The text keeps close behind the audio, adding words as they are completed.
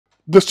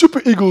The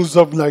Super Eagles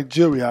of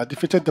Nigeria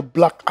defeated the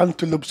Black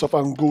Antelopes of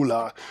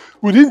Angola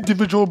with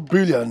individual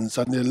brilliance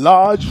and a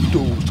large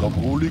dose of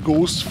Holy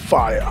Ghost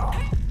fire.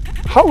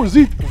 How is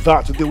it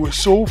that they were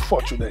so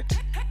fortunate?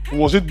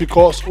 Was it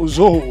because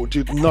Ozoho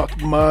did not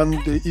man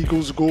the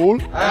Eagles'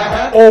 goal?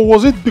 Or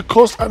was it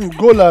because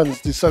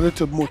Angolans decided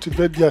to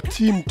motivate their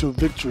team to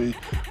victory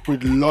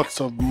with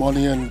lots of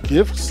money and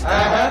gifts?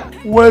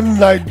 When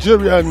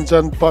Nigerians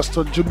and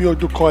Pastor Jimmy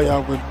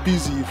Odukoya were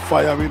busy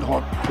firing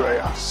hot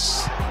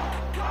prayers.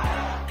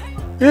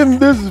 In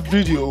this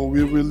video,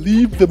 we will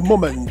relive the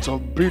moments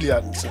of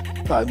brilliance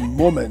and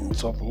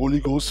moments of Holy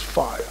Ghost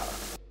fire.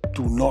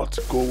 Do not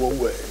go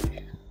away.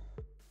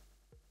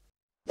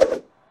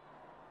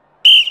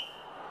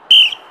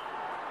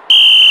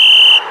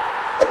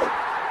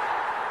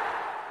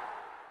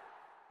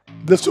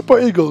 The Super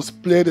Eagles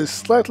played a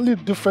slightly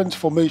different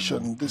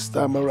formation this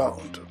time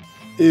around.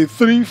 A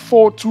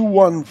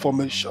 3-4-2-1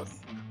 formation,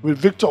 with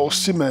Victor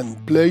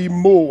Osimhen playing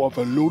more of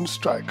a lone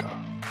striker.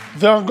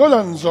 The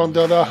Angolans, on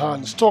the other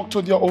hand, stuck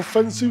to their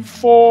offensive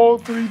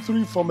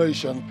 4-3-3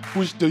 formation,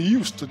 which they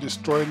used to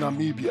destroy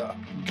Namibia.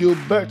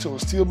 Gilberto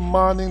still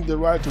manning the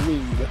right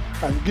wing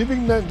and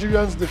giving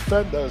Nigerians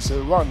defenders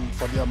a run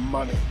for their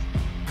money.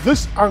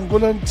 This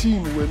Angolan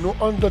team were no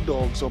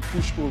underdogs or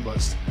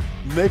pushovers.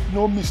 Make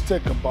no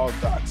mistake about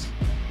that.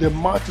 They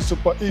matched the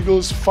Super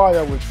Eagles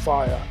fire with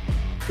fire.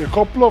 A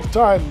couple of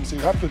times they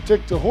had to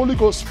take the Holy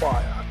Ghost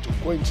fire to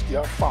quench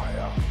their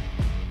fire.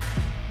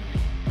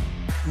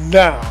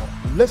 Now,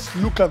 let's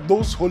look at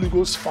those Holy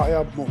Ghost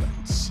fire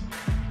moments.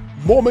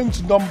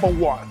 Moment number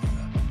 1.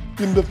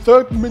 In the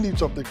 3rd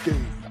minute of the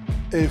game,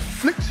 a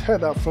flicked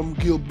header from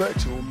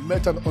Gilberto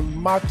met an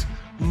unmarked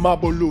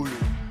Mabololo,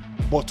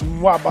 but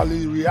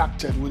Nwabali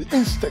reacted with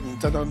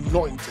instinct and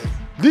anointing.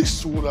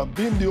 This would have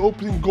been the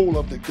opening goal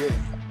of the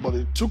game, but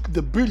it took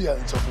the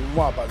brilliance of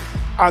Nwabali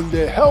and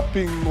the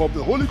helping of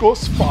the Holy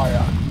Ghost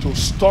fire to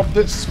stop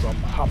this from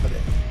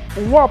happening.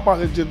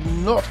 Nwabali did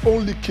not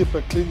only keep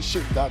a clean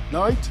sheet that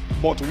night,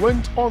 but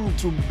went on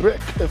to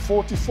break a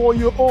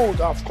 44-year-old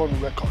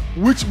AFCON record,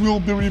 which will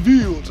be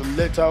revealed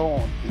later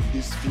on in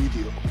this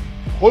video.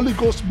 Holy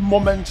Ghost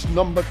moment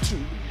number 2.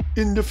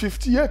 In the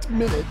 58th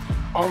minute,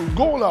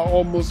 Angola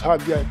almost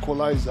had their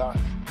equalizer,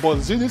 but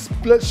Zenith's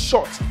place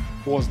shot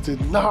was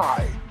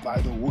denied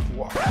by the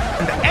woodwork.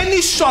 And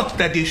any shot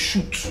that they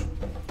shoot,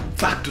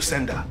 back to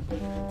sender.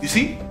 You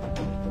see,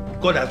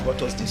 God has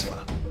brought us this far.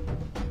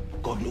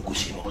 God no go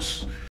shame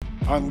us.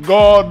 And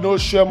God no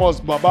shame us,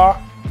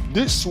 Baba.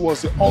 This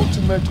was the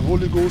ultimate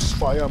Holy Ghost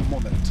fire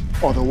moment.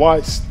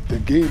 Otherwise, the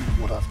game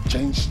would have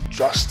changed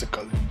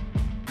drastically.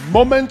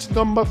 Moment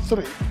number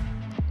 3.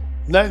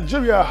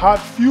 Nigeria had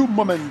few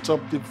moments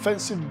of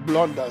defensive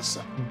blunders,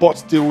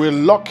 but they were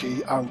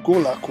lucky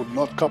Angola could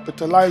not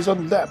capitalize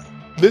on them.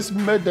 This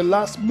made the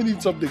last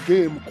minutes of the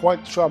game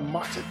quite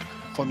traumatic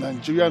for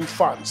Nigerian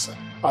fans,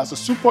 as the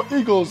Super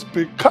Eagles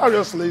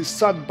precariously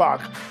sat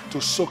back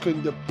to soak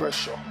in the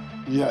pressure.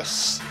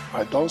 Yes,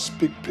 I don't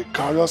speak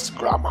precarious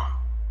grammar.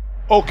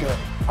 Okay,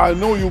 I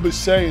know you'll be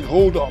saying,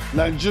 hold up,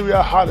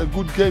 Nigeria had a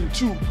good game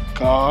too.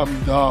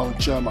 Calm down,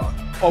 chairman.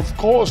 Of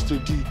course they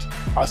did.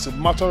 As a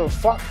matter of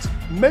fact,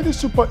 many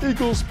Super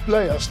Eagles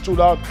players stood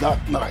out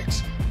that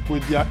night.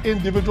 With their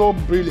individual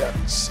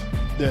brilliance,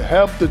 they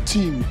helped the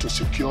team to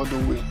secure the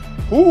win.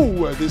 Who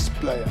were these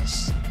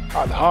players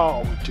and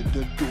how did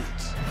they do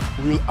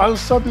it? We'll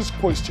answer these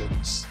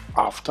questions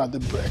after the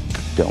break.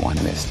 Don't want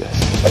to miss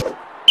this.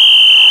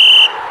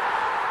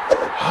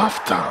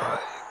 Halftime.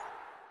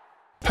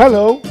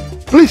 Hello,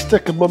 please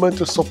take a moment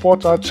to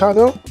support our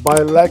channel by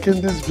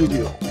liking this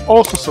video.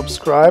 Also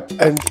subscribe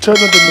and turn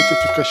on the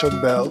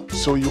notification bell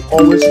so you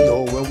always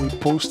know when we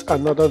post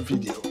another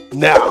video.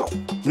 Now,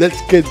 let's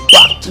get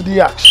back to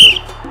the action.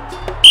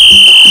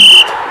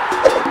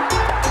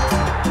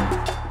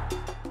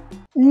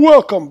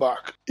 Welcome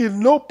back. In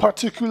no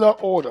particular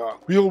order,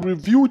 we'll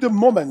review the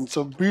moments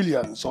of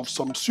brilliance of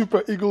some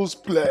Super Eagles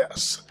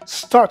players,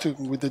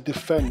 starting with the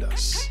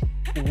defenders.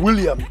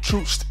 William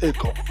Troost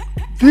Ekong.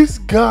 This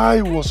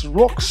guy was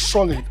rock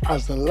solid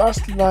as the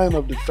last line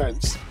of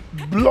defense,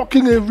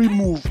 blocking every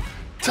move,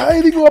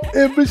 tidying up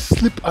every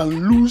slip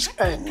and loose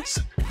ends.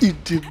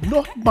 It did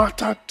not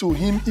matter to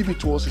him if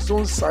it was his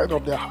own side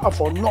of the half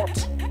or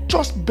not.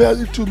 Just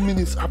barely 2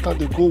 minutes after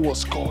the goal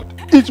was scored,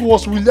 it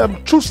was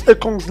William Troost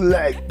Ekong's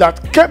leg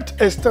that kept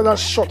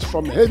Estella's shot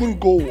from heading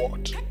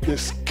goalward. The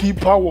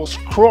skipper was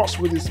cross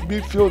with his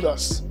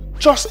midfielders.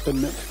 Just a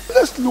minute,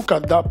 let's look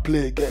at that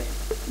play again.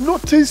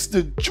 Notice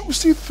the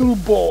juicy through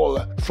ball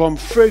from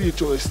Freddy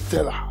to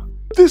Estella.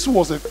 This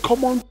was a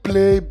common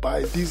play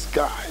by these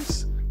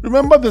guys.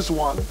 Remember this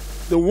one?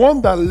 The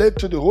one that led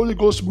to the Holy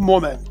Ghost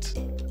moment.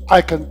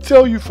 I can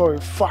tell you for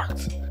a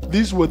fact,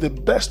 these were the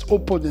best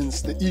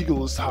opponents the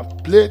Eagles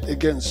have played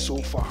against so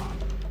far.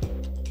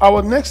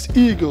 Our next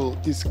Eagle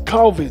is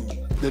Calvin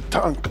the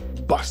Tank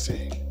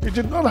Bassey. He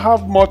did not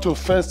have much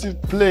offensive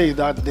play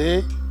that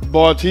day,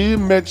 but he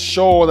made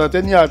sure that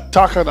any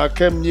attacker that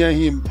came near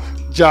him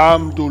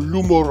jammed to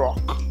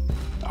Lumorok.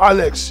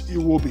 Alex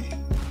Iwobi.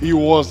 He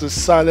was the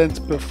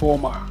silent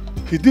performer.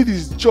 He did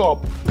his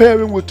job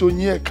pairing with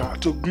Onyeka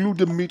to glue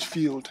the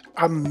midfield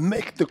and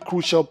make the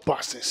crucial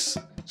passes.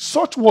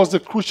 Such was the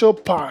crucial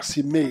pass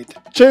he made,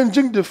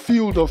 changing the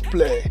field of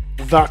play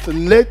that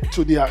led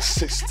to the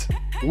assist.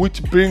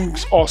 Which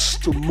brings us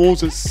to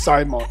Moses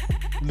Simon,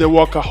 the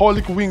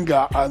workaholic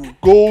winger and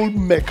goal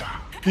maker.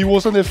 He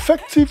was an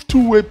effective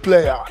two-way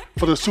player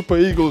for the Super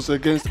Eagles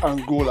against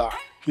Angola.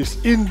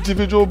 His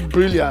individual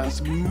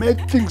brilliance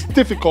made things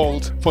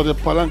difficult for the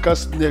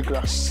Palancas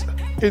Negras.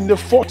 In the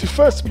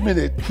 41st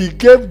minute, he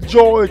gave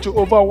joy to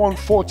over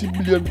 140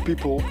 million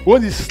people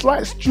when he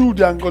sliced through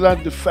the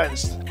Angolan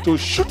defense to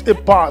shoot a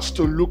pass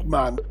to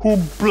Lookman, who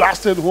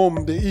blasted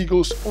home the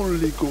Eagles'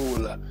 only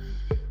goal.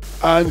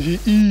 And he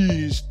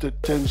eased the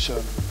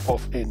tension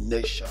of a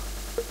nation.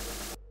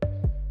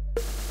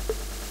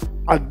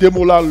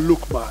 Ademola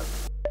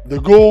Lookman,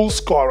 the goal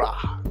scorer.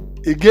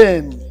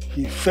 Again,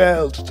 he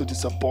failed to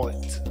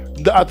disappoint.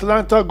 The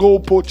Atlanta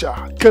goal poacher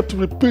kept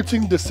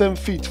repeating the same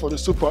feat for the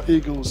Super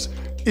Eagles,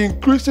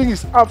 increasing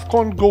his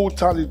AFCON goal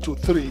tally to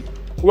 3.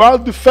 While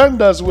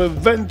defenders were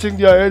venting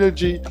their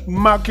energy,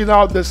 marking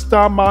out the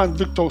star man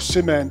Victor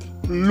Osimhen,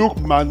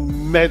 Lookman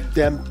made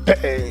them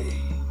pay.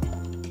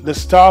 The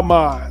star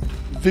man,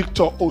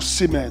 Victor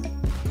Osimhen,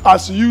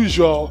 as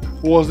usual,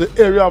 was the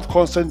area of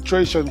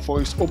concentration for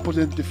his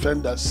opponent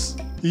defenders.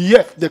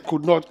 Yet they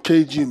could not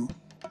cage him.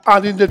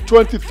 And in the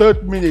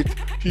 23rd minute,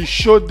 he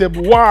showed them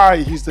why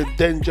he's the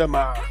danger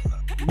man.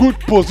 Good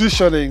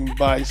positioning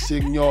by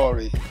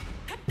Signori.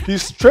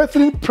 His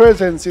strengthening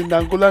presence in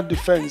the Angolan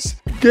defense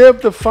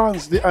gave the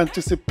fans the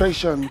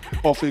anticipation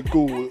of a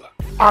goal.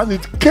 And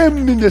it came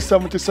in the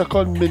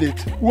 72nd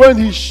minute when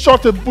he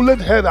shot a bullet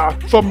header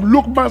from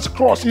Lookman's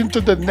cross into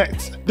the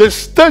net. The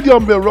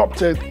stadium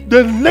erupted.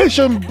 The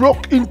nation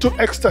broke into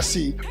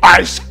ecstasy.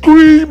 I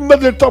screamed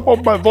at the top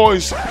of my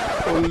voice,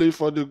 only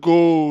for the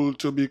goal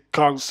to be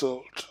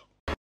cancelled.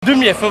 Do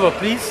me a favor,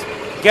 please.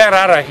 Get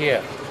out of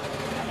here.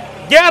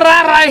 Get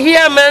out of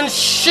here, man.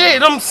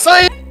 Shit, I'm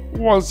saying.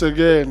 Once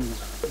again,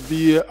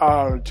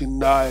 VAR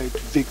denied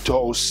Victor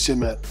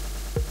Osimhen.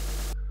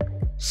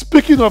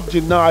 Speaking of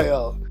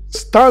denial,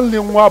 Stanley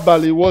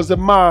Nwabali was the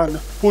man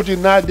who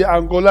denied the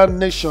Angolan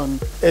nation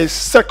a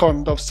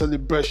second of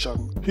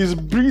celebration. His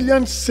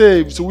brilliant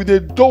saves with a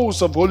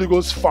dose of Holy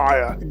Ghost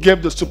fire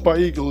gave the Super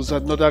Eagles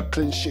another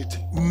clean sheet,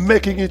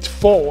 making it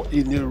 4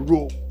 in a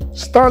row.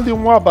 Stanley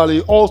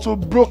Nwabali also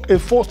broke a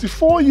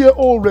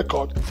 44-year-old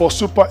record for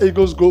Super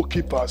Eagles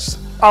goalkeepers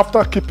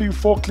after keeping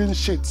 4 clean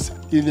sheets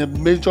in a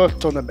major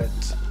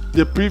tournament.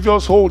 The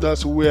previous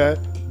holders were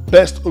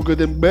Best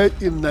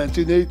Ogedengbe in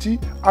 1980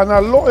 and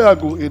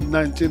Aloyago in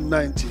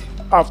 1990,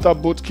 after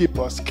both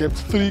keepers kept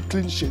 3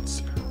 clean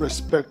sheets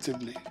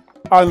respectively.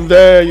 And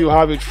there you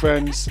have it,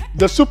 friends.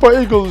 The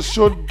Super Eagles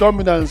showed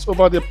dominance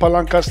over the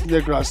Palancas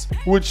Negras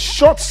with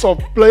shots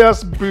of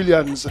players'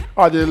 brilliance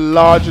and a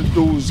large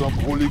dose of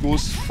Holy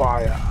Ghost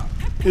fire.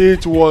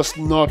 It was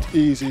not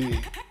easy.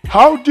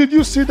 How did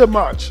you see the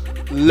match?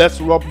 Let's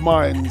rub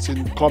minds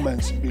in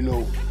comments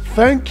below.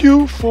 Thank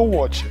you for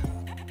watching.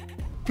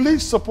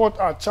 Please support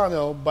our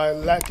channel by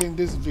liking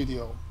this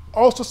video.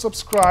 Also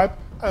subscribe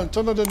and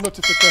turn on the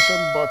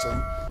notification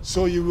button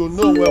so you will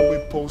know when we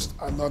post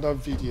another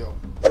video.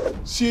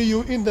 See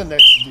you in the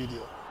next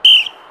video.